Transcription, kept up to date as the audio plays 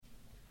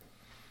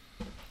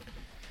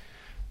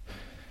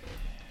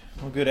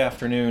Well, good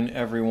afternoon,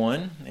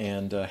 everyone,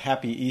 and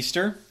happy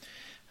Easter.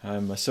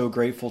 I'm so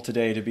grateful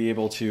today to be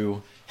able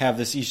to have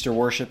this Easter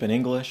worship in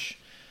English.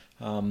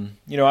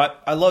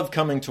 I love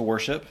coming to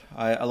worship.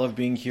 I love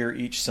being here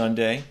each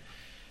Sunday.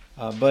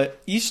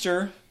 But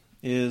Easter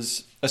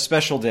is a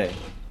special day.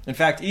 In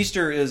fact,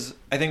 Easter is,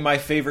 I think, my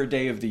favorite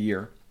day of the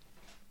year.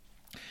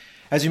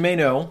 As you may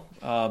know,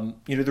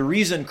 the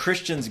reason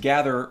Christians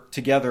gather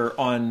together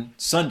on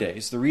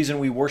Sundays, the reason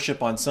we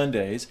worship on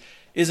Sundays,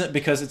 isn't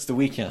because it's the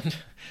weekend.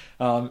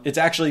 It's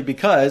actually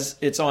because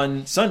it's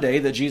on Sunday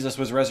that Jesus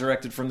was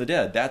resurrected from the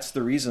dead. That's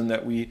the reason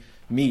that we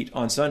meet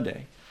on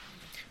Sunday.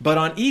 But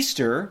on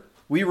Easter,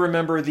 we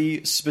remember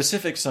the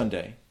specific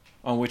Sunday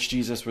on which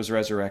Jesus was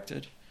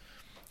resurrected.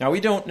 Now,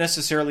 we don't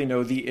necessarily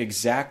know the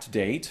exact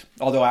date,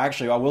 although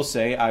actually I will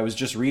say I was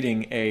just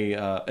reading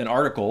an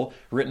article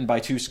written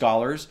by two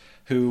scholars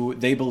who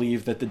they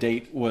believe that the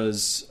date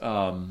was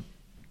AD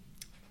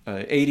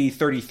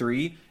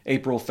 33,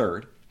 April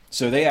 3rd.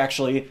 So they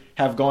actually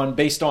have gone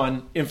based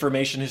on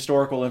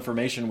historical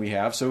information we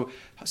have. So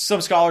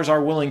some scholars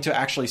are willing to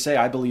actually say,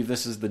 I believe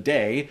this is the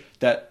day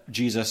that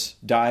Jesus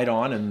died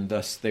on, and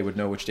thus they would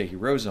know which day he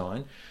rose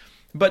on.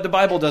 But the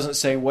Bible doesn't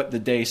say what the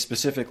day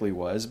specifically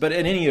was. But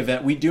in any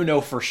event, we do know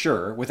for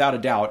sure, without a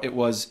doubt, it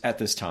was at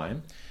this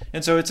time.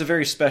 And so it's a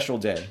very special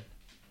day.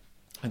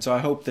 And so I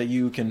hope that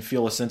you can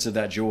feel a sense of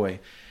that joy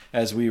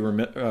as we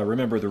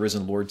remember the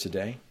risen Lord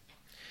today.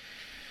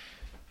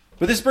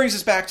 But this brings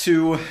us back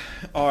to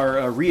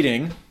our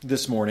reading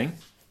this morning,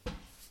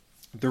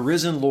 the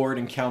risen Lord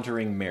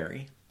encountering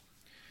Mary.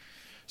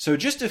 So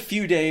just a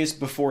few days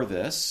before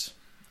this,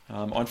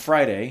 on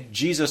Friday,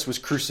 Jesus was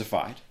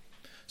crucified.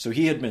 So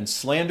he had been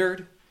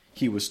slandered,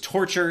 he was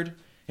tortured,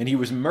 and he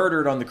was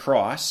murdered on the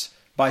cross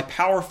by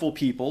powerful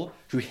people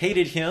who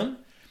hated him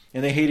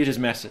and they hated his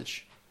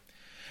message.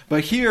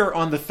 But here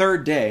on the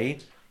third day,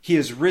 he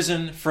is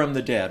risen from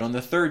the dead. On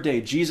the third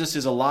day, Jesus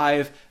is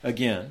alive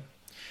again.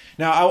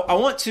 Now, I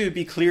want to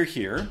be clear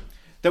here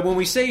that when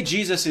we say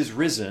Jesus is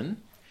risen,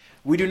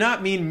 we do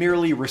not mean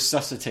merely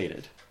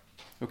resuscitated,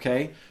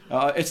 okay?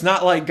 It's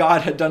not like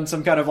God had done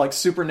some kind of like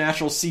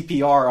supernatural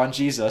CPR on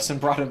Jesus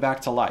and brought him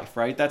back to life,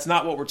 right? That's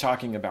not what we're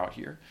talking about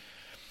here.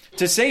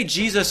 To say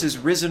Jesus is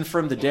risen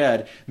from the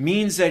dead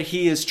means that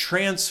he is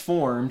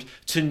transformed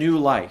to new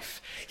life.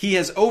 He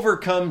has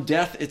overcome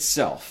death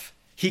itself.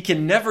 He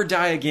can never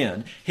die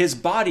again. His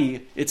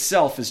body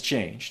itself is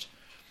changed.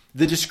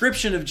 The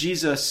description of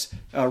Jesus'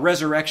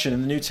 resurrection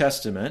in the New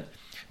Testament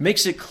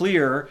makes it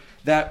clear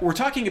that we're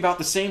talking about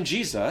the same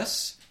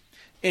Jesus,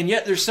 and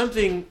yet there's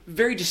something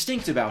very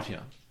distinct about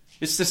him.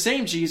 It's the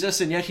same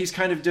Jesus, and yet he's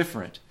kind of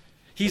different.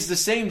 He's the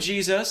same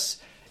Jesus,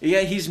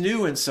 yet he's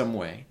new in some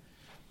way.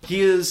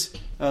 He is,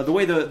 the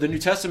way the New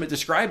Testament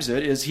describes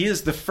it, is he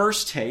is the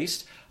first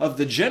taste of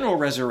the general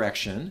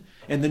resurrection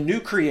and the new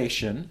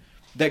creation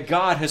that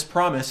God has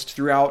promised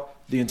throughout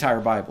the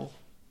entire Bible.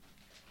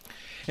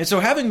 And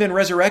so having been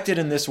resurrected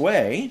in this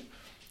way,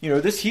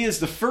 he is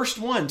the first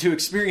one to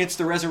experience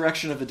the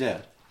resurrection of the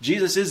dead.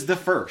 Jesus is the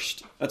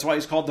first. That's why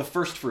he's called the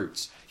first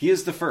fruits. He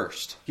is the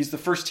first. He's the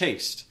first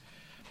taste.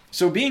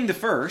 So being the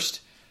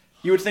first,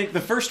 you would think the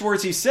first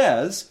words he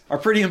says are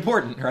pretty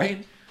important,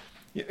 right?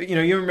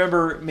 You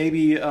remember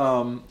maybe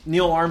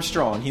Neil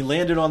Armstrong. He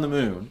landed on the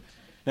moon.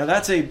 Now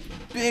that's a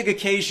big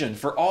occasion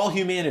for all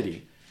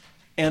humanity.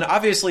 And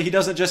obviously he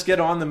doesn't just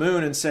get on the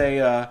moon and say,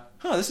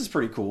 this is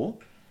pretty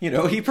cool.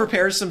 He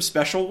prepares some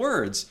special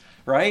words,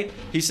 right?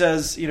 He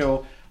says,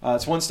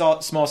 it's one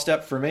small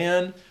step for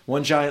man,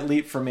 one giant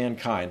leap for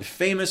mankind.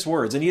 Famous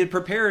words. And he had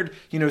prepared,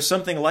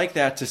 something like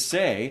that to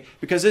say,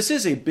 because this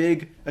is a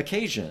big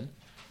occasion.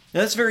 Now,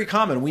 that's very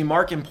common. We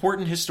mark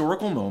important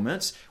historical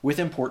moments with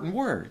important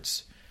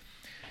words.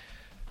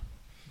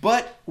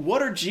 But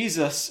what are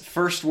Jesus'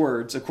 first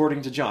words,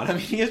 according to John?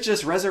 He has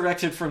just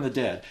resurrected from the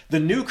dead.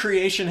 The new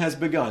creation has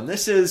begun.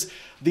 This is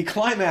the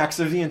climax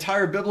of the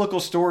entire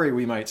biblical story,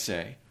 we might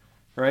say.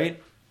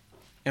 Right?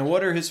 And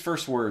what are his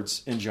first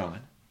words in John?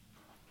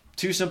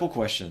 Two simple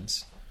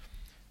questions.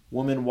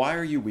 Woman, why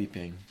are you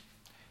weeping?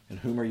 And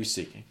whom are you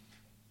seeking?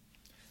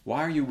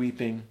 Why are you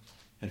weeping?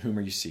 And whom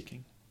are you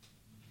seeking?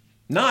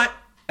 Not,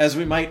 as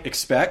we might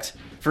expect,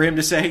 for him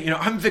to say,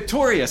 I'm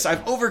victorious.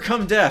 I've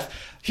overcome death.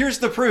 Here's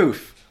the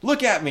proof.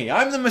 Look at me.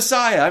 I'm the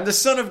Messiah. I'm the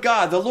Son of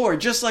God, the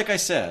Lord, just like I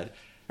said.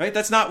 Right?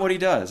 That's not what he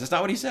does. That's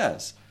not what he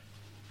says.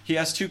 He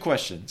asks two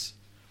questions.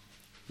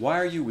 Why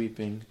are you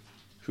weeping?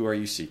 Who are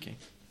you seeking?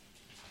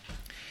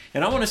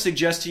 And I want to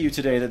suggest to you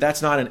today that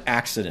that's not an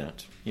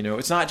accident.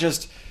 It's not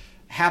just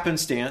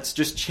happenstance,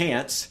 just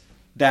chance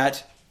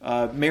that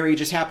Mary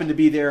just happened to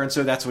be there and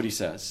so that's what he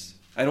says.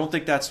 I don't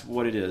think that's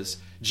what it is.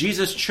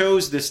 Jesus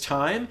chose this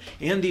time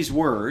and these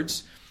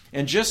words,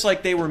 and just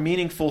like they were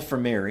meaningful for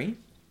Mary,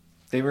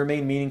 they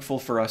remain meaningful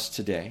for us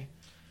today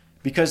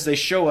because they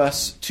show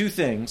us two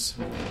things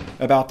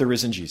about the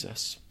risen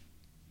Jesus.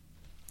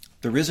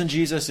 The risen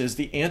Jesus is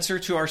the answer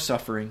to our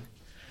suffering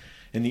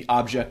and the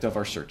object of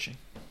our searching.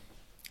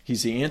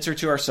 He's the answer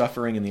to our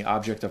suffering and the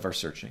object of our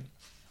searching.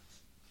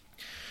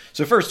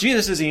 So first,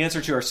 Jesus is the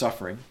answer to our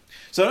suffering.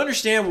 So to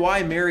understand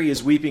why Mary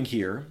is weeping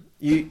here,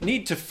 you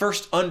need to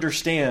first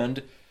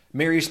understand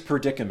Mary's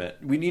predicament.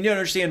 We need to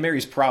understand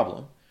Mary's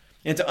problem.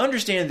 And to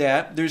understand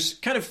that, there's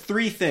kind of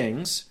three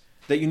things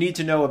that you need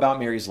to know about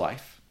Mary's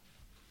life.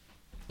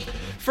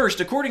 First,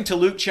 according to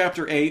Luke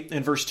chapter 8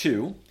 and verse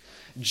 2,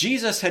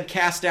 Jesus had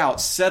cast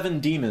out 7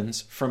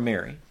 demons from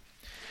Mary.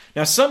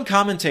 Now, some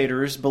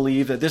commentators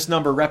believe that this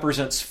number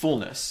represents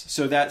fullness,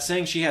 so that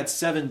saying she had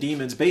 7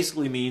 demons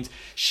basically means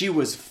she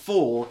was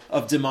full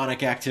of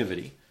demonic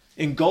activity,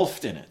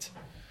 engulfed in it.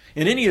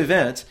 In any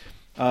event,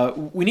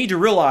 we need to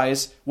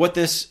realize what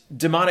this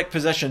demonic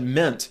possession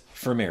meant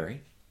for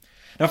Mary.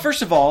 Now,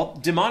 first of all,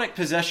 demonic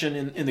possession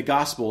in the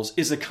Gospels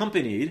is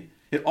accompanied,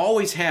 it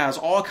always has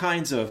all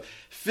kinds of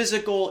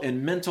physical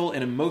and mental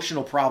and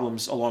emotional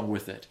problems along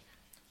with it.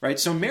 Right?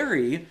 So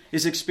Mary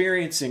is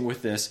experiencing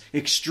with this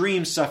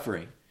extreme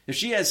suffering. If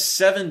she has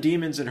 7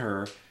 demons in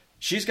her,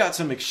 she's got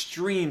some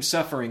extreme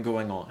suffering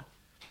going on.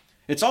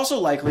 It's also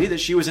likely that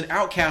she was an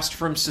outcast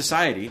from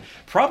society,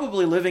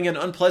 probably living in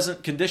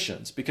unpleasant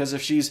conditions, because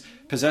if she's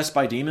possessed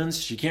by demons,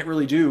 she can't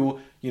really do,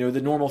 the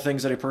normal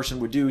things that a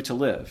person would do to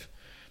live.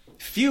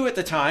 Few at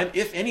the time,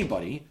 if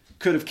anybody,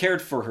 could have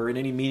cared for her in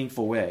any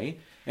meaningful way.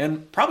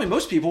 And probably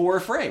most people were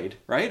afraid,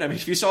 right? I mean,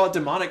 if you saw a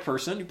demonic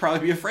person, you'd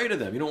probably be afraid of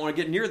them. You don't want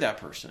to get near that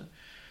person.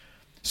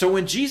 So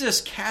when Jesus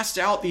casts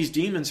out these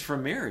demons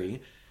from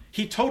Mary,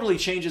 he totally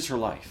changes her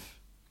life,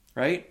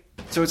 right?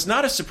 So it's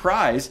not a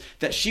surprise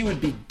that she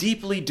would be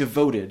deeply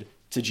devoted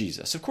to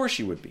Jesus. Of course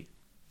she would be.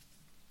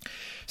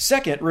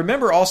 Second,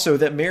 remember also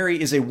that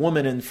Mary is a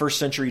woman in first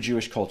century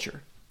Jewish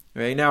culture.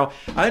 Right? Now,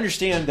 I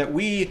understand that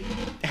we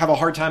have a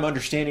hard time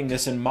understanding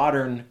this in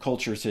modern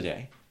culture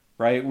today.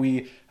 Right?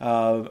 We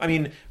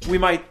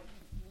might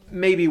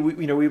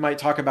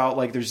talk about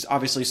like there's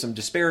obviously some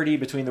disparity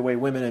between the way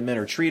women and men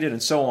are treated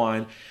and so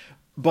on.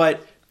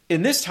 But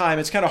in this time,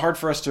 it's kind of hard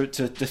for us to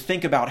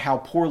think about how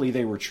poorly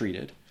they were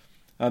treated.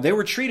 They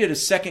were treated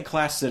as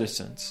second-class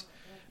citizens.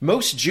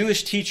 Most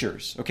Jewish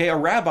teachers, a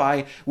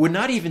rabbi would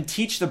not even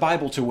teach the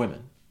Bible to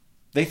women.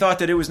 They thought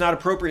that it was not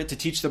appropriate to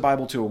teach the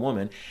Bible to a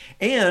woman,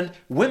 and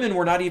women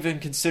were not even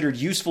considered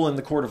useful in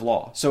the court of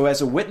law. So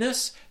as a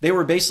witness, they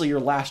were basically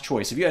your last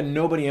choice. If you had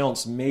nobody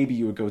else, maybe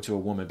you would go to a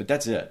woman, but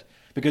that's it,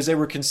 because they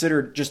were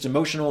considered just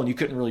emotional and you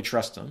couldn't really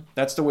trust them.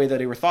 That's the way that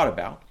they were thought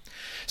about.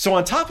 So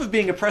on top of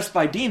being oppressed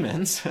by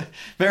demons,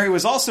 Mary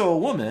was also a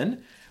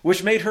woman,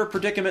 which made her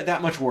predicament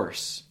that much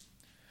worse.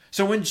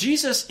 So when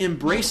Jesus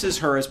embraces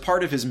her as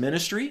part of his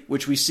ministry,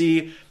 which we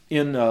see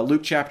in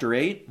Luke chapter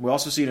 8, we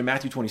also see it in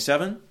Matthew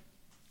 27,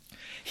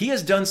 he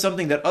has done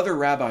something that other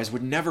rabbis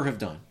would never have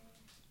done.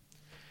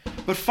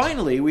 But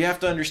finally, we have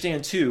to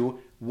understand, too,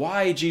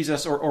 why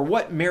Jesus, or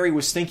what Mary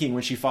was thinking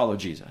when she followed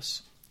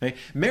Jesus. Okay?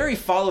 Mary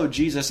followed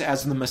Jesus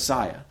as the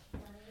Messiah.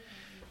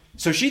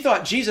 So she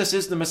thought Jesus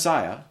is the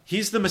Messiah.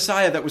 He's the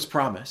Messiah that was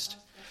promised.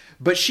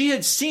 But she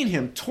had seen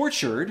him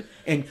tortured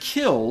and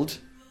killed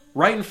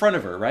right in front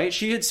of her, right?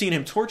 She had seen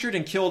him tortured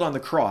and killed on the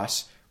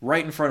cross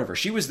right in front of her.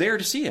 She was there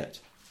to see it.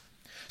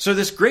 So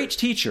this great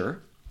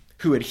teacher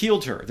who had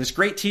healed her, this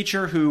great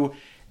teacher who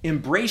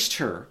embraced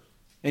her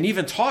and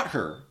even taught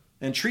her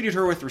and treated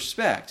her with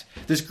respect,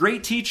 this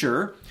great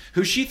teacher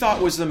who she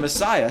thought was the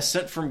Messiah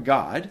sent from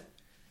God,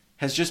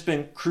 has just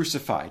been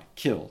crucified,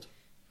 killed.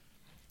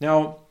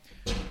 Now,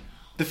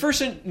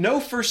 no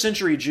first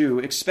century Jew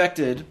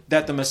expected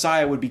that the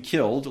Messiah would be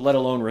killed, let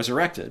alone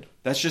resurrected.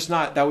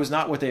 That was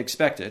not what they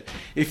expected.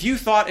 If you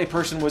thought a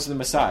person was the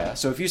Messiah,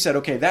 so if you said,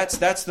 okay,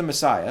 that's the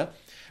Messiah,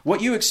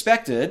 what you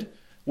expected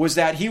was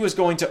that he was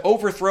going to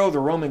overthrow the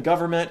Roman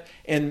government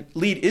and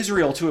lead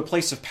Israel to a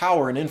place of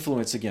power and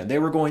influence again. They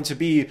were going to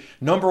be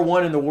number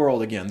one in the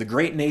world again, the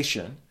great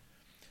nation.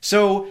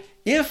 So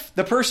if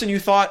the person you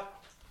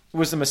thought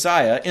was the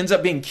Messiah ends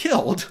up being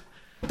killed,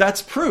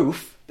 that's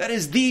proof. That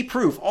is the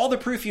proof, all the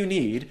proof you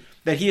need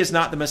that he is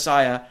not the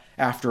Messiah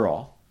after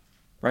all.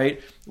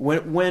 Right?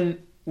 When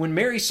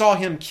Mary saw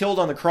him killed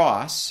on the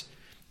cross,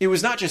 it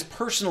was not just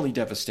personally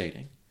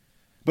devastating,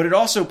 but it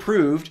also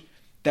proved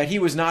that he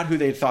was not who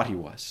they thought he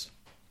was.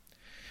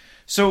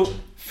 So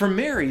for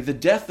Mary, the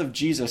death of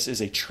Jesus is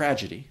a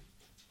tragedy.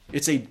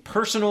 It's a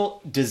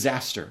personal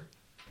disaster.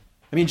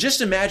 I mean, just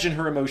imagine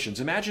her emotions.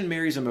 Imagine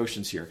Mary's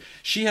emotions here.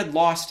 She had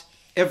lost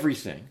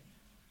everything.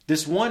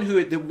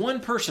 The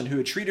one person who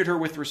had treated her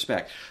with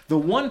respect, the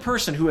one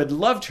person who had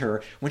loved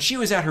her when she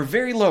was at her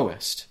very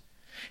lowest,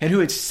 and who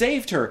had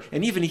saved her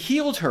and even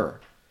healed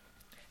her,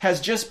 has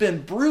just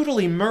been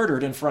brutally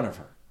murdered in front of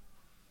her.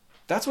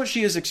 That's what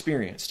she has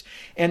experienced.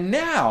 And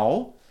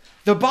now,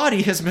 the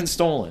body has been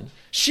stolen.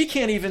 She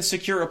can't even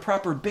secure a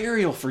proper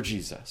burial for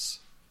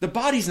Jesus. The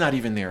body's not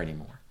even there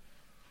anymore.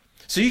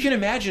 So you can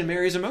imagine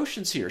Mary's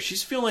emotions here.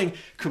 She's feeling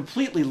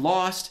completely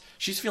lost.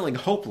 She's feeling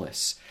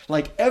hopeless.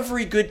 Like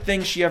every good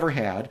thing she ever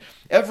had,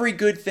 every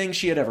good thing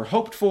she had ever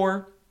hoped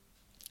for,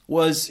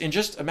 was, in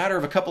just a matter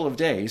of a couple of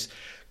days,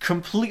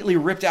 completely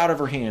ripped out of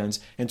her hands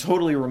and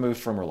totally removed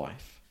from her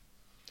life.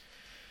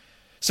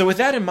 So with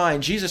that in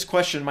mind, Jesus'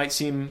 question might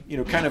seem,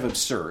 kind of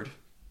absurd.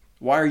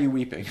 Why are you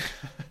weeping?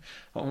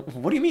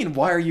 What do you mean,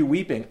 why are you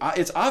weeping?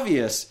 It's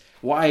obvious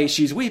why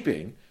she's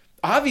weeping.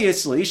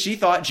 Obviously, she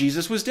thought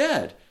Jesus was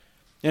dead.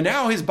 And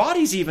now his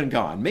body's even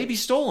gone, maybe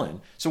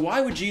stolen. So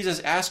why would Jesus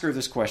ask her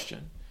this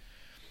question?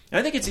 And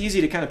I think it's easy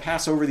to kind of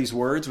pass over these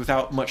words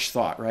without much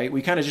thought, right?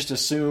 We kind of just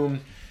assume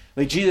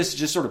like Jesus is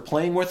just sort of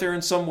playing with her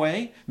in some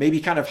way,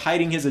 maybe kind of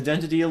hiding his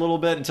identity a little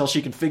bit until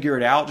she can figure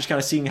it out, just kind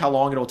of seeing how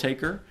long it'll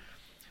take her.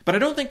 But I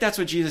don't think that's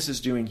what Jesus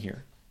is doing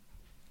here.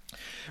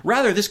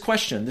 Rather, this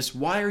question, this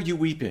why are you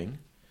weeping,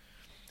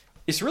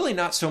 is really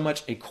not so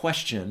much a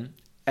question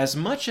as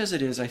much as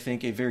it is, I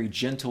think, a very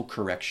gentle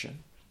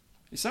correction.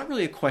 It's not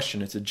really a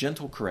question, it's a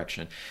gentle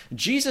correction.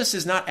 Jesus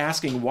is not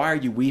asking, why are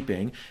you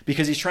weeping,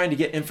 because he's trying to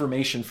get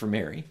information from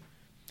Mary.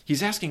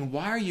 He's asking,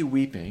 why are you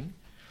weeping,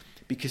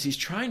 because he's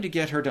trying to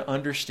get her to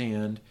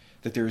understand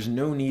that there is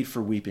no need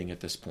for weeping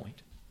at this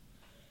point.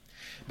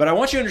 But I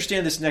want you to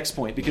understand this next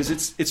point, because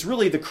it's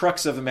really the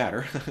crux of the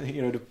matter.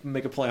 To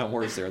make a play on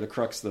words there, the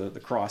crux, the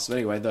cross. But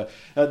anyway,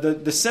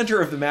 the center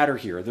of the matter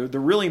here, the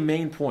really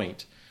main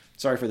point.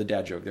 Sorry for the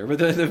dad joke there, but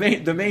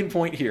the main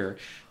point here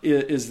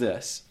is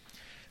this.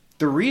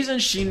 The reason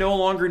she no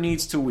longer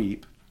needs to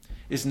weep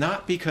is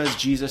not because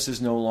Jesus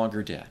is no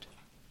longer dead.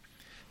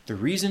 The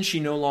reason she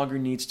no longer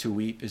needs to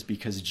weep is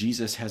because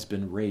Jesus has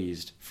been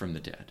raised from the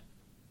dead.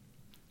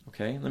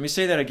 Okay, let me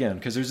say that again,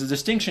 because there's a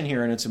distinction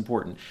here and it's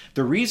important.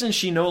 The reason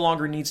she no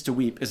longer needs to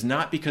weep is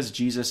not because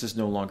Jesus is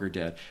no longer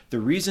dead. The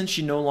reason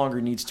she no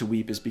longer needs to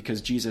weep is because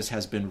Jesus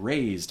has been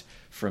raised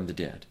from the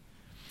dead.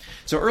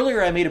 So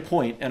earlier I made a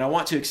point, and I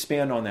want to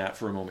expand on that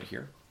for a moment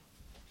here.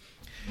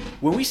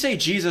 When we say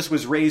Jesus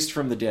was raised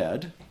from the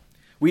dead,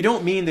 we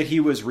don't mean that he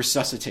was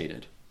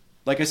resuscitated.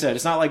 Like I said,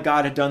 it's not like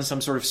God had done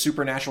some sort of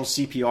supernatural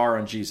CPR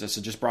on Jesus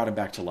and just brought him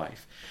back to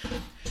life.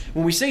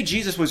 When we say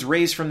Jesus was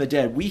raised from the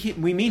dead, we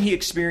mean he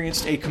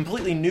experienced a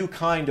completely new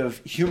kind of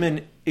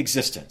human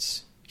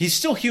existence. He's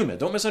still human.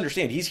 Don't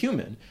misunderstand. He's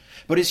human.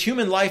 But his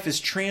human life is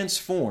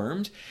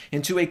transformed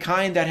into a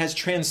kind that has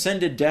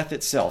transcended death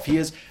itself. He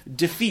has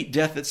defeated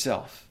death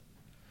itself.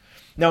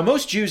 Now,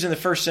 most Jews in the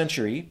first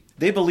century,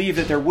 they believed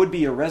that there would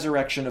be a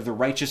resurrection of the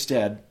righteous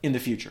dead in the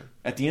future,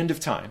 at the end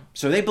of time.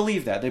 So they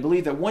believed that. They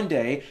believed that one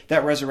day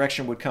that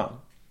resurrection would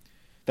come.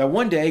 That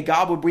one day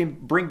God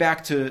would bring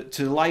back to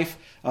life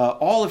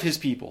all of his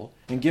people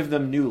and give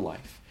them new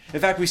life.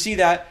 In fact, we see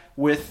that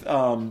with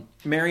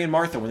Mary and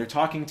Martha when they're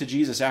talking to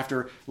Jesus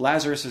after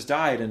Lazarus has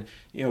died.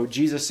 And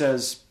Jesus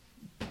says,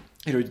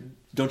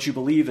 don't you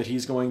believe that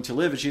he's going to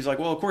live? And she's like,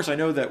 well, of course, I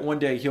know that one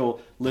day he'll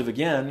live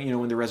again,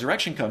 when the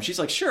resurrection comes. She's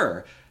like,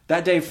 sure,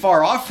 that day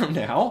far off from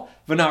now,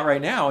 but not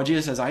right now. And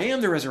Jesus says, I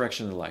am the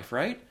resurrection and the life,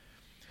 right?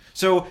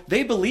 So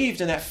they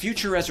believed in that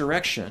future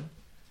resurrection.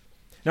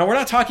 Now, we're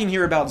not talking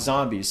here about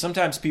zombies.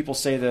 Sometimes people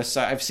say this.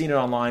 I've seen it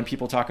online.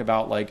 People talk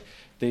about,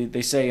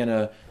 they say in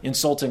an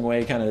insulting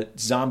way, kind of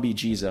zombie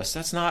Jesus.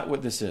 That's not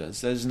what this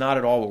is. That is not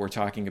at all what we're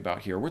talking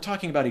about here. We're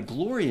talking about a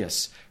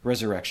glorious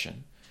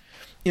resurrection.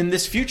 In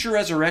this future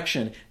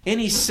resurrection,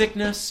 any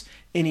sickness,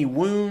 any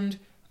wound,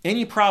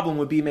 any problem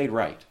would be made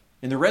right.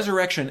 In the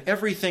resurrection,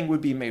 everything would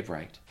be made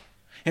right.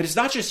 And it's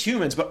not just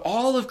humans, but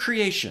all of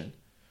creation.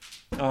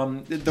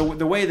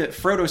 The way that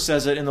Frodo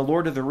says it in The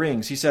Lord of the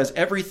Rings, he says,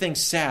 everything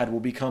sad will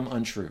become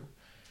untrue.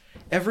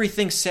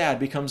 Everything sad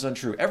becomes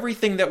untrue.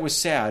 Everything that was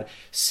sad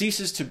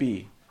ceases to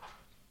be.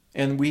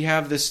 And we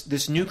have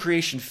this new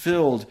creation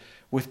filled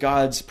with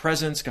God's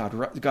presence,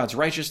 God's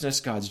righteousness,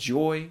 God's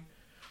joy.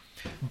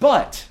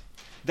 But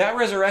that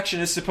resurrection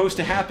is supposed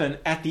to happen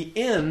at the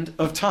end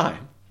of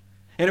time.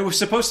 And it was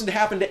supposed to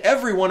happen to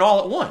everyone all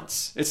at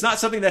once. It's not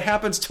something that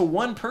happens to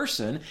one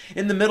person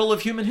in the middle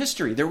of human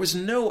history. There was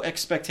no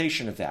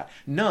expectation of that.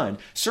 None.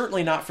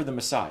 Certainly not for the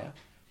Messiah.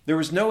 There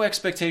was no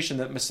expectation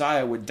that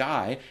Messiah would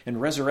die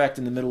and resurrect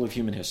in the middle of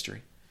human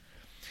history.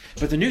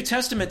 But the New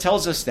Testament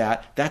tells us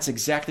that that's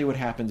exactly what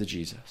happened to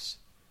Jesus.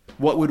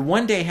 What would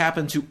one day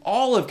happen to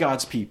all of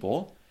God's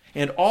people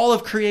and all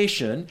of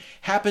creation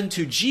happened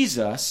to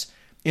Jesus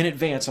in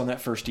advance on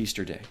that first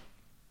Easter day.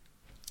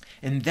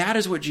 And that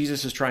is what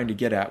Jesus is trying to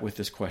get at with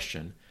this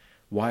question.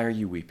 Why are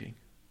you weeping?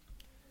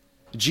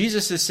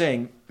 Jesus is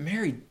saying,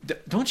 Mary,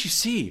 don't you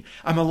see?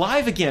 I'm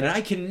alive again and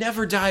I can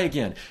never die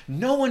again.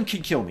 No one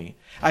can kill me.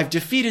 I've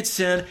defeated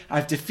sin.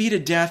 I've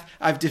defeated death.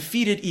 I've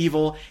defeated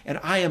evil. And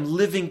I am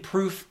living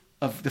proof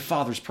of the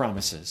Father's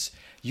promises.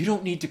 You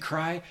don't need to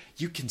cry.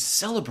 You can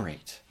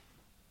celebrate.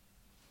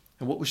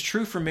 And what was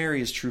true for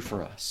Mary is true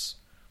for us.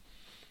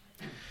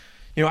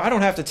 I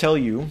don't have to tell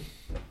you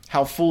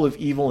how full of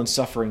evil and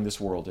suffering this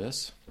world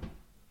is.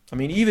 I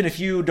mean, even if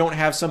you don't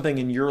have something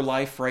in your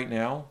life right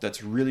now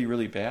that's really,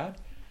 really bad,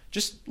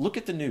 just look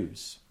at the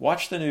news.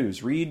 Watch the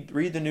news. Read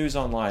the news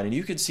online, and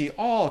you can see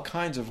all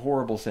kinds of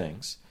horrible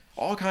things,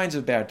 all kinds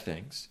of bad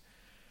things.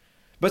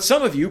 But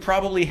some of you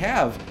probably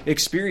have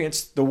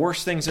experienced the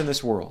worst things in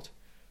this world,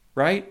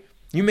 right?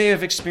 You may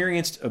have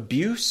experienced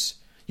abuse.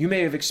 You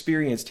may have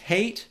experienced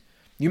hate.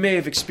 You may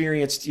have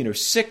experienced,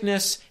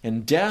 sickness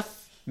and death.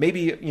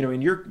 Maybe,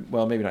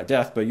 maybe not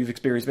death, but you've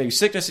experienced maybe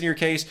sickness in your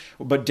case,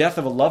 but death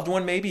of a loved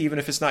one maybe, even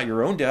if it's not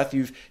your own death.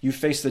 You've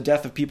faced the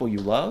death of people you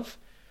love.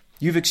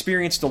 You've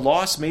experienced the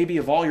loss maybe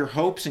of all your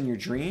hopes and your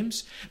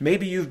dreams.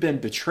 Maybe you've been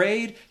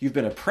betrayed, you've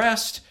been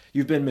oppressed,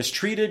 you've been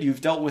mistreated,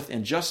 you've dealt with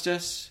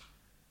injustice.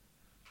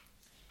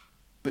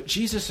 But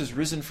Jesus has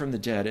risen from the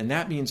dead, and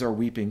that means our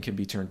weeping can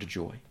be turned to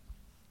joy.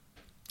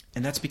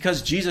 And that's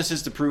because Jesus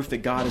is the proof that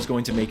God is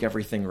going to make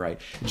everything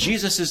right.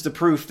 Jesus is the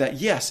proof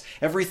that, yes,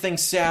 everything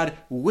sad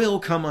will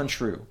come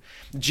untrue.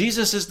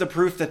 Jesus is the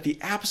proof that the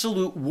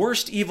absolute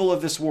worst evil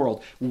of this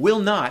world will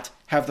not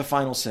have the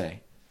final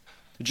say.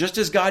 Just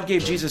as God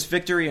gave Jesus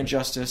victory and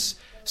justice,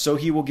 so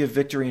he will give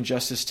victory and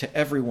justice to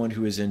everyone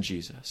who is in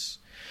Jesus.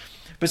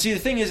 But see, the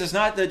thing is, it's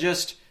not that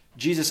just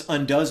Jesus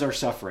undoes our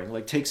suffering,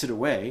 like takes it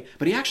away,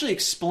 but he actually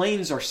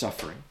explains our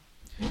suffering.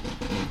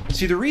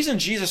 See, the reason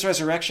Jesus'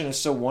 resurrection is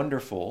so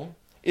wonderful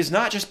is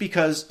not just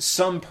because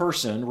some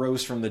person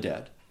rose from the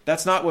dead.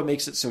 That's not what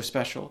makes it so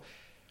special.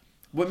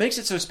 What makes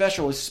it so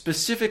special is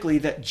specifically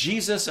that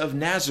Jesus of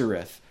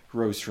Nazareth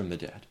rose from the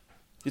dead.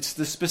 It's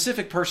the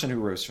specific person who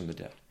rose from the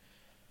dead.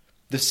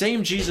 The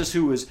same Jesus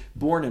who was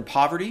born in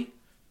poverty,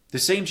 the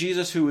same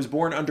Jesus who was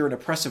born under an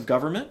oppressive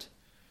government,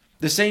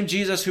 the same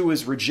Jesus who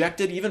was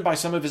rejected even by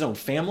some of his own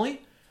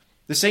family,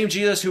 the same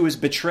Jesus who was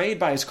betrayed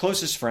by his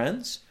closest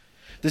friends,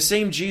 the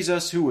same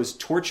Jesus who was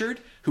tortured,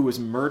 who was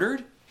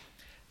murdered,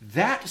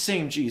 that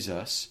same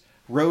Jesus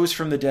rose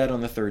from the dead on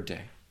the third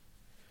day.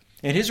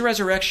 And his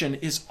resurrection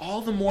is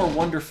all the more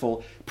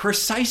wonderful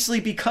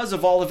precisely because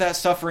of all of that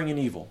suffering and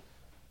evil.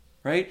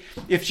 Right?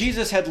 If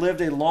Jesus had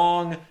lived a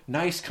long,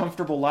 nice,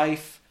 comfortable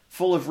life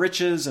full of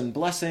riches and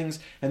blessings,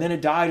 and then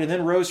had died and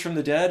then rose from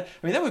the dead,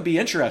 I mean, that would be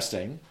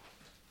interesting.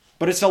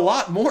 But it's a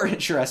lot more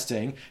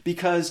interesting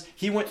because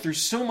he went through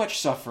so much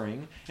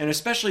suffering, and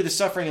especially the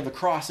suffering of the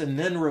cross, and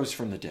then rose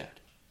from the dead.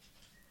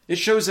 It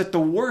shows that the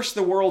worst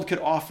the world could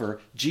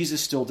offer,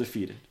 Jesus still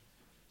defeated.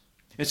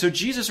 And so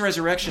Jesus'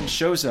 resurrection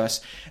shows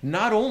us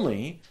not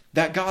only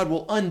that God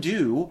will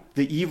undo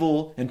the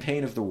evil and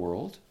pain of the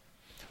world,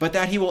 but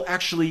that he will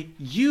actually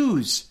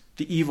use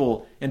the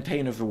evil and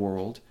pain of the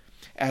world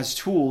as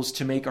tools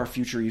to make our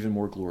future even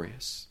more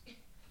glorious.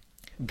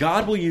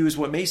 God will use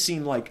what may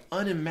seem like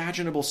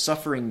unimaginable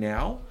suffering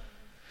now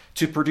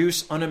to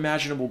produce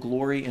unimaginable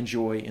glory and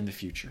joy in the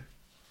future.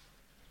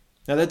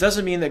 Now, that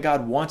doesn't mean that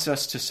God wants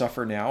us to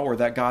suffer now or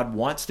that God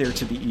wants there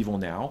to be evil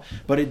now,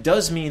 but it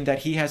does mean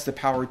that he has the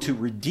power to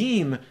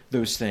redeem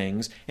those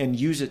things and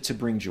use it to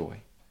bring joy.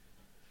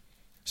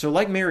 So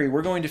like Mary,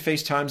 we're going to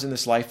face times in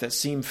this life that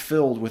seem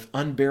filled with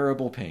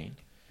unbearable pain.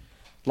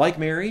 Like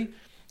Mary,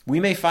 we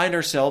may find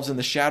ourselves in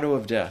the shadow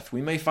of death.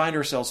 We may find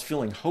ourselves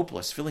feeling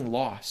hopeless, feeling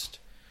lost.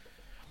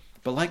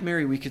 But like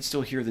Mary, we can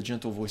still hear the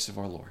gentle voice of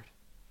our Lord.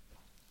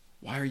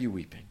 Why are you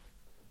weeping?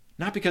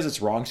 Not because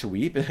it's wrong to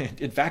weep.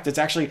 In fact, it's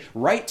actually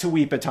right to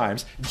weep at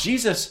times.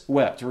 Jesus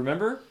wept,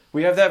 remember?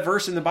 We have that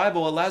verse in the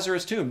Bible at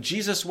Lazarus' tomb.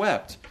 Jesus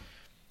wept.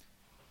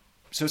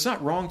 So it's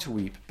not wrong to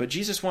weep, but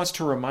Jesus wants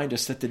to remind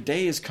us that the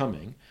day is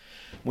coming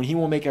when he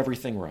will make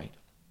everything right.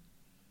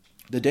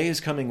 The day is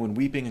coming when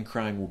weeping and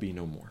crying will be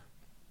no more.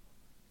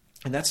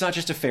 And that's not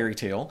just a fairy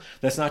tale.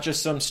 That's not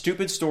just some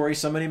stupid story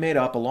somebody made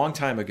up a long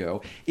time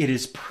ago. It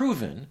is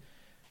proven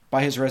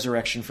by his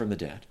resurrection from the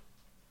dead.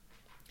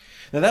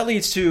 Now that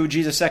leads to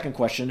Jesus' second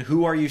question,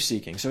 who are you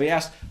seeking? So he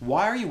asked,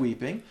 why are you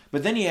weeping?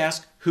 But then he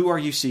asked, who are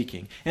you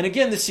seeking? And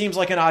again, this seems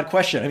like an odd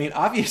question. I mean,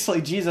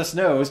 obviously Jesus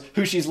knows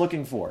who she's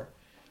looking for.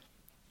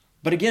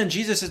 But again,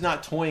 Jesus is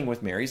not toying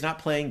with Mary. He's not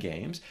playing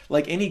games.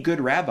 Like any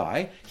good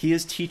rabbi, he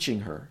is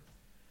teaching her.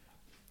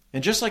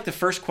 And just like the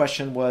first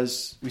question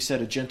was, we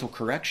said, a gentle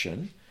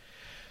correction,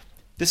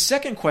 the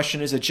second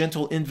question is a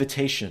gentle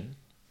invitation,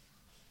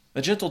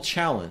 a gentle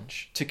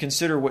challenge to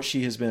consider what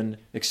she has been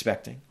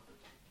expecting.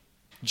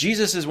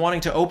 Jesus is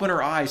wanting to open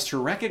her eyes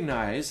to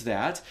recognize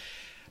that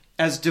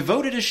as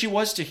devoted as she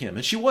was to him,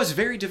 and she was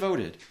very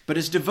devoted, but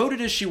as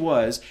devoted as she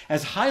was,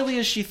 as highly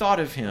as she thought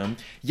of him,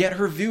 yet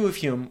her view of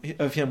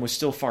him was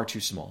still far too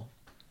small.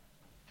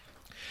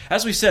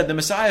 As we said, the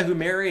Messiah who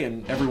Mary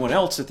and everyone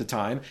else at the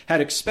time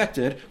had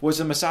expected was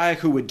a Messiah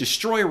who would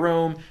destroy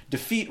Rome,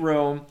 defeat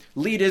Rome,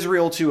 lead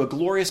Israel to a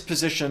glorious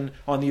position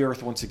on the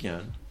earth once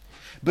again.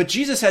 But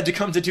Jesus had to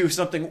come to do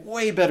something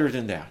way better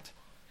than that.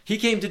 He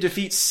came to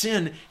defeat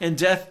sin and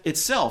death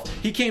itself.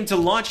 He came to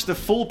launch the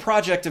full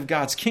project of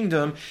God's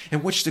kingdom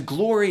in which the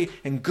glory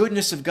and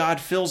goodness of God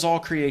fills all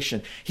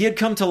creation. He had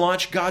come to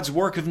launch God's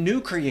work of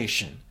new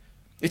creation.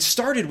 It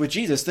started with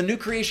Jesus. The new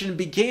creation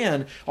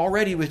began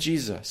already with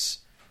Jesus.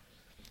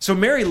 So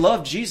Mary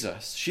loved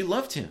Jesus. She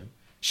loved him.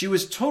 She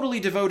was totally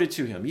devoted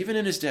to him, even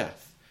in his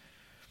death.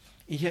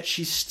 Yet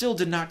she still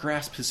did not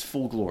grasp his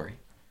full glory,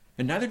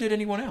 and neither did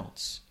anyone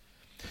else.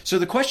 So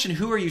the question,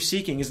 who are you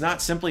seeking, is not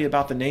simply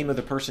about the name of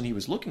the person he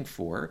was looking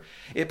for.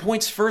 It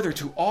points further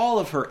to all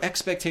of her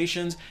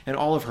expectations and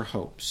all of her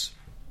hopes.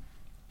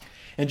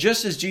 And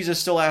just as Jesus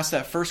still asked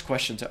that first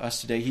question to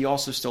us today, he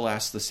also still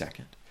asks the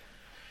second.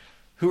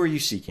 Who are you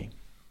seeking?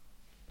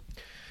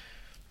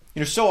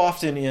 So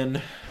often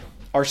in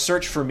our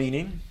search for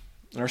meaning,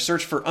 in our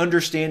search for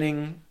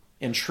understanding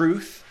and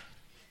truth,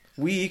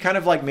 we, kind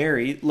of like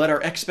Mary, let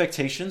our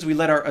expectations, we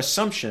let our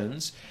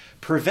assumptions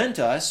prevent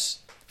us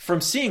from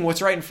seeing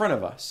what's right in front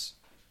of us.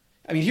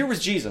 I mean, here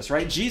was Jesus,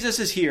 right? Jesus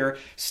is here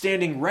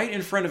standing right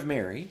in front of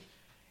Mary,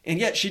 and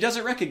yet she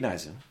doesn't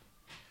recognize him.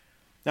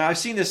 Now, I've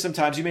seen this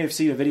sometimes. You may have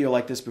seen a video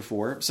like this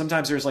before.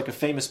 Sometimes there's like a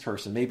famous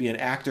person, maybe an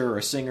actor or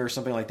a singer or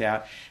something like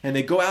that, and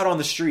they go out on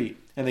the street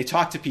and they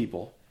talk to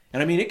people.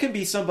 And I mean, it can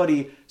be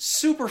somebody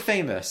super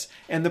famous,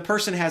 and the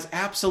person has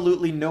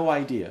absolutely no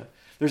idea.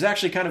 There's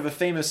actually kind of a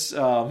famous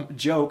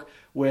joke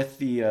with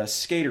the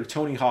skater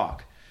Tony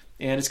Hawk.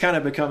 And it's kind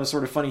of become a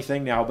sort of funny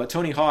thing now. But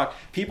Tony Hawk,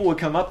 people would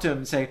come up to him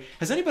and say,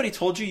 "Has anybody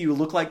told you you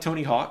look like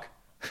Tony Hawk?"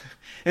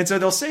 And so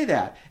they'll say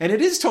that. And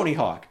it is Tony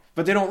Hawk,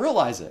 but they don't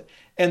realize it.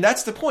 And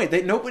that's the point.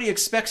 Nobody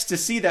expects to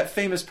see that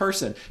famous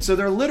person. So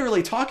they're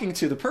literally talking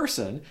to the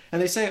person,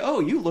 and they say, "Oh,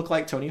 you look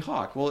like Tony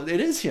Hawk." Well,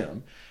 it is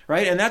him,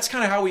 right? And that's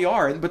kind of how we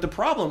are. But the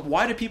problem,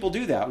 why do people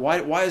do that?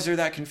 Why is there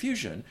that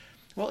confusion?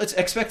 Well, it's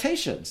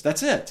expectations.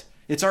 That's it.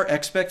 It's our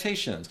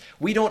expectations.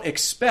 We don't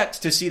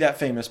expect to see that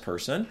famous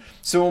person.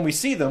 So when we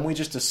see them, we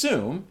just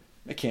assume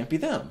it can't be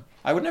them.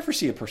 I would never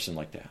see a person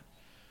like that,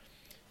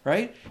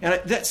 right?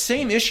 And that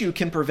same issue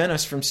can prevent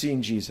us from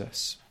seeing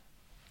Jesus.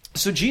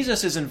 So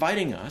Jesus is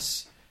inviting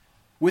us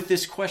with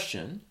this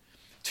question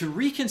to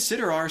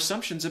reconsider our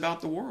assumptions about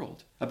the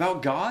world,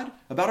 about God,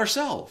 about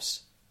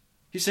ourselves.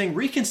 He's saying,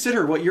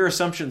 reconsider what your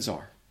assumptions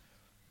are.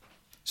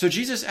 So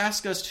Jesus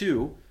asks us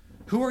too,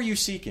 who are you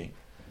seeking?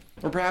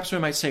 Or perhaps we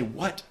might say,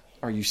 what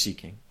are you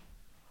seeking?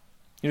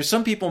 You know,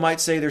 some people might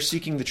say they're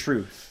seeking the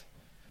truth.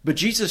 But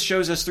Jesus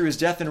shows us through his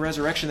death and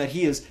resurrection that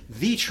he is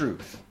the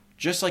truth,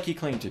 just like he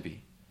claimed to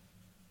be.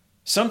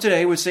 Some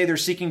today would say they're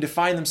seeking to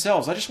find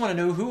themselves. I just want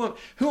to know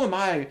who am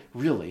I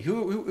really?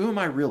 Who am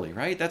I really,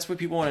 right? That's what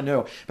people want to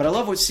know. But I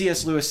love what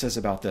C.S. Lewis says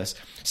about this.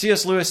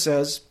 C.S. Lewis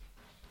says,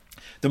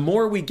 the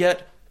more we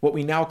get what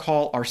we now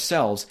call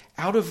ourselves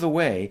out of the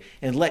way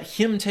and let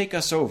him take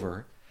us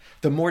over,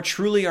 the more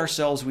truly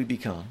ourselves we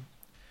become.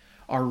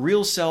 Our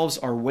real selves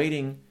are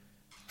waiting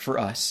for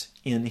us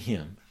in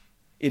him.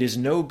 It is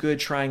no good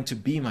trying to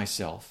be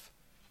myself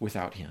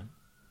without him.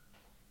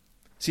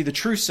 See, the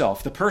true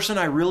self, the person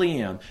I really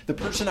am, the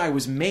person I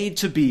was made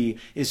to be,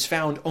 is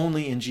found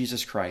only in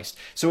Jesus Christ.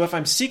 So if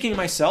I'm seeking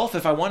myself,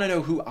 if I want to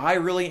know who I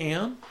really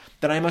am,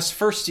 then I must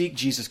first seek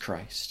Jesus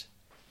Christ.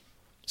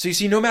 So you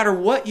see, no matter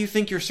what you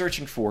think you're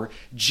searching for,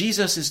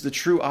 Jesus is the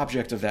true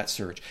object of that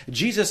search.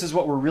 Jesus is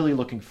what we're really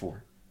looking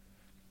for.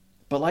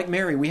 But like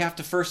Mary, we have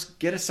to first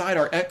get aside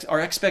our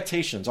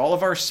expectations, all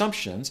of our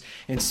assumptions,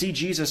 and see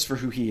Jesus for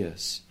who he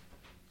is.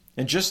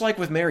 And just like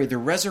with Mary, the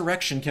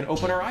resurrection can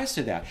open our eyes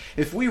to that.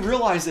 If we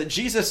realize that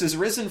Jesus is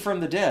risen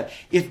from the dead,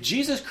 if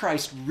Jesus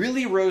Christ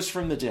really rose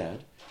from the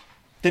dead,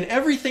 then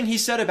everything he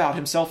said about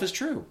himself is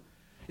true.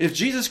 If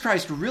Jesus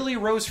Christ really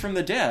rose from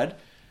the dead,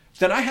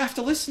 then I have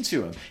to listen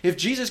to him. If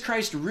Jesus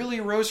Christ really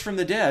rose from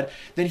the dead,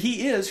 then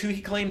he is who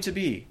he claimed to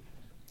be.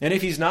 And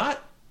if he's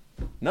not,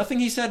 nothing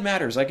he said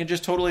matters. I can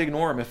just totally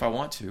ignore him if I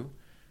want to.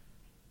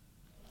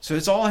 So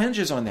it's all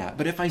hinges on that.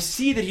 But if I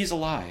see that he's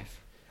alive,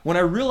 when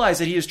I realize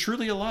that he is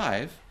truly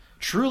alive,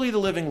 truly the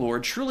living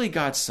Lord, truly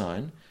God's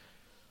Son,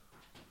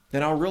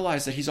 then I'll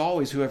realize that he's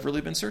always who I've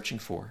really been searching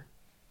for.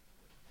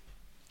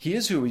 He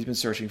is who we've been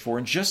searching for.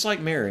 And just like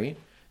Mary,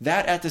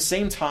 that at the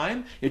same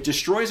time, it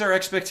destroys our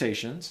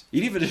expectations.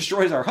 It even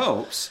destroys our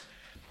hopes.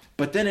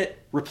 But then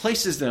it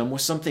replaces them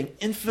with something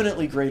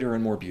infinitely greater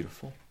and more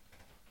beautiful.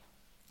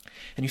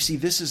 And you see,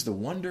 this is the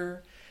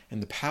wonder and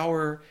the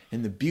power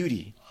and the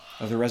beauty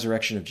of the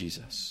resurrection of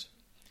Jesus.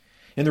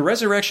 In the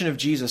resurrection of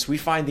Jesus, we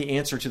find the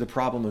answer to the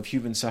problem of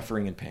human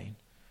suffering and pain.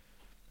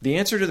 The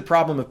answer to the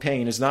problem of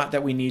pain is not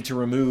that we need to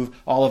remove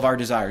all of our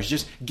desires.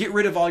 Just get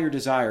rid of all your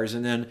desires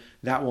and then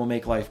that will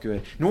make life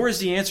good. Nor is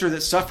the answer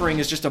that suffering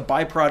is just a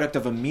byproduct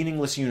of a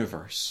meaningless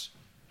universe.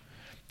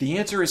 The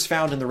answer is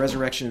found in the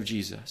resurrection of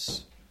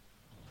Jesus.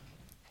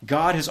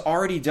 God has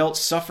already dealt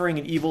suffering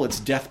and evil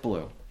its death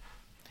blow.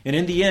 And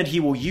in the end,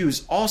 he will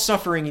use all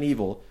suffering and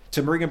evil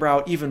to bring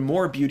about even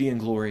more beauty and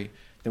glory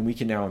than we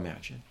can now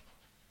imagine.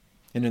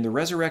 And in the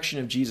resurrection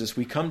of Jesus,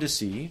 we come to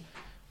see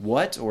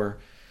what, or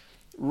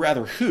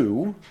rather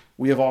who,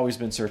 we have always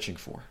been searching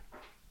for.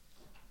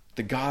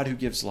 The God who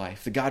gives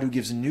life, the God who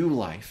gives new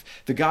life,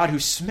 the God who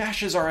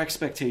smashes our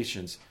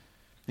expectations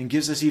and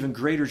gives us even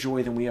greater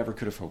joy than we ever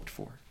could have hoped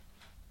for.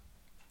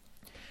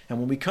 And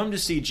when we come to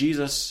see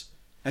Jesus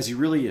as he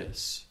really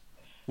is,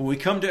 when we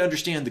come to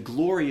understand the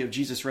glory of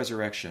Jesus'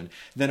 resurrection,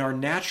 then our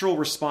natural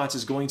response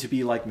is going to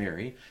be like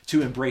Mary,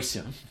 to embrace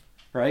him.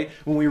 Right?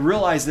 When we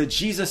realize that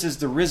Jesus is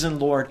the risen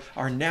Lord,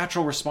 our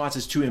natural response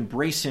is to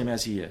embrace him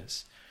as he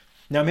is.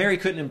 Now, Mary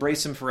couldn't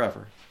embrace him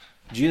forever.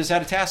 Jesus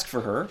had a task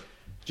for her,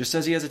 just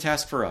as he has a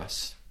task for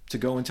us, to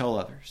go and tell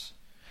others.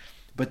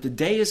 But the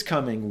day is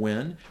coming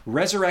when,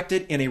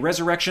 resurrected in a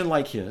resurrection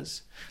like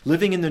his,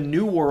 living in the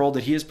new world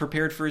that he has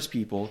prepared for his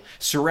people,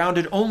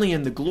 surrounded only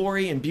in the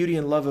glory and beauty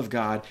and love of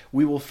God,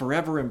 we will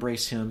forever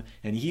embrace him,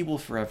 and he will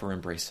forever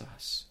embrace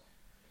us.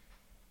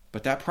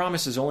 But that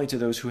promise is only to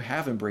those who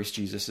have embraced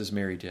Jesus as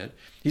Mary did.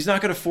 He's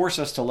not going to force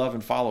us to love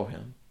and follow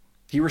him.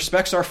 He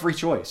respects our free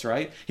choice,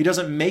 right? He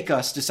doesn't make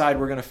us decide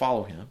we're going to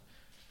follow him.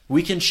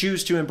 We can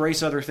choose to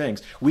embrace other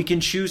things. We can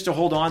choose to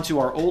hold on to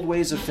our old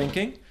ways of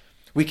thinking.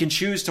 We can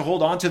choose to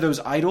hold on to those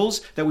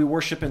idols that we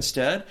worship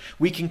instead.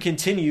 We can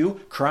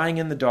continue crying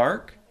in the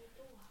dark.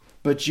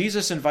 But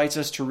Jesus invites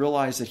us to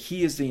realize that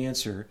he is the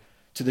answer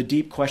to the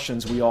deep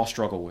questions we all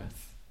struggle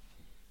with.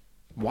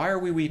 Why are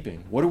we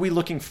weeping? What are we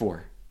looking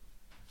for?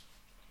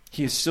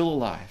 He is still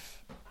alive.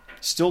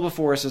 Still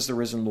before us is the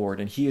risen Lord,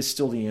 and he is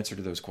still the answer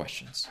to those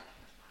questions.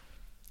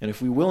 And if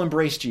we will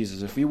embrace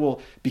Jesus, if we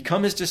will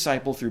become his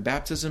disciple through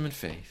baptism and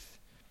faith,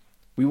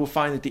 we will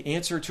find that the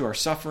answer to our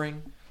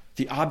suffering,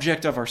 the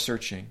object of our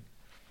searching,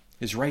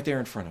 is right there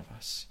in front of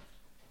us.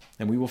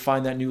 And we will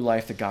find that new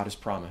life that God has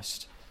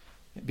promised,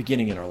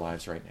 beginning in our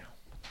lives right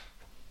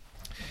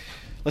now.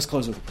 Let's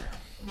close with a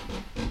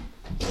prayer.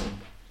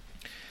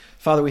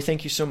 Father, we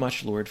thank you so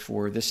much, Lord,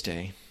 for this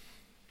day.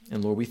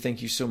 And Lord, we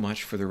thank you so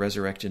much for the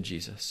resurrected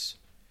Jesus.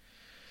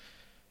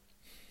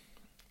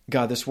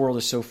 God, this world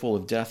is so full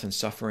of death and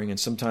suffering, and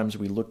sometimes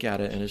we look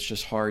at it and it's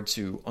just hard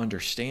to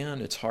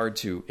understand. It's hard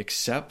to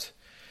accept.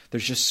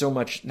 There's just so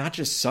much, not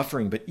just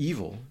suffering, but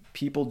evil.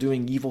 People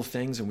doing evil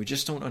things, and we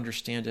just don't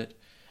understand it.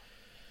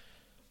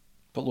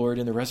 But Lord,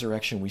 in the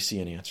resurrection, we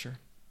see an answer.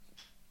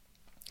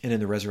 And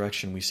in the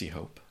resurrection, we see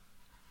hope.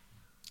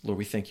 Lord,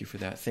 we thank you for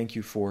that. Thank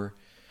you for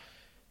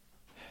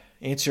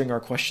answering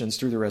our questions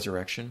through the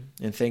resurrection.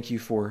 And thank you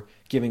for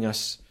giving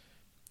us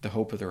the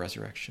hope of the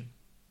resurrection.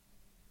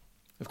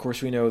 Of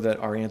course, we know that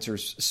our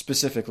answers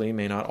specifically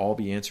may not all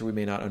be answered. We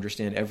may not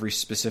understand every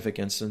specific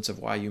instance of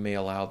why you may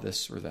allow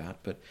this or that.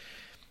 But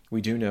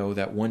we do know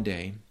that one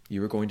day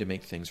you are going to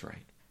make things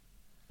right.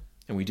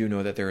 And we do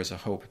know that there is a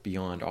hope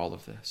beyond all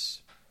of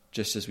this,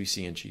 just as we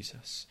see in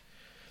Jesus.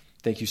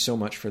 Thank you so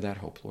much for that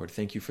hope, Lord.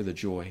 Thank you for the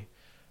joy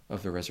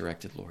of the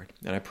resurrected Lord.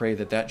 And I pray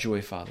that that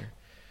joy, Father,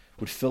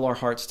 would fill our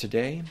hearts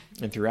today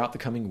and throughout the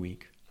coming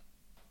week,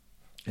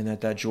 and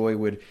that that joy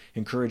would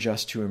encourage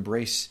us to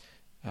embrace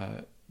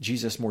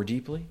Jesus more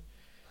deeply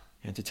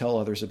and to tell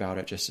others about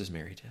it just as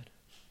Mary did.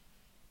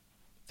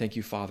 Thank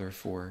you, Father,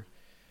 for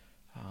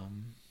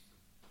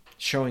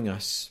showing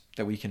us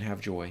that we can have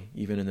joy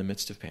even in the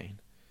midst of pain.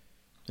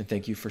 And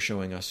thank you for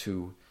showing us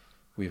who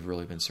we've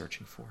really been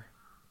searching for.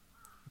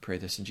 We pray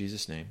this in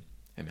Jesus' name.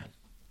 Amen.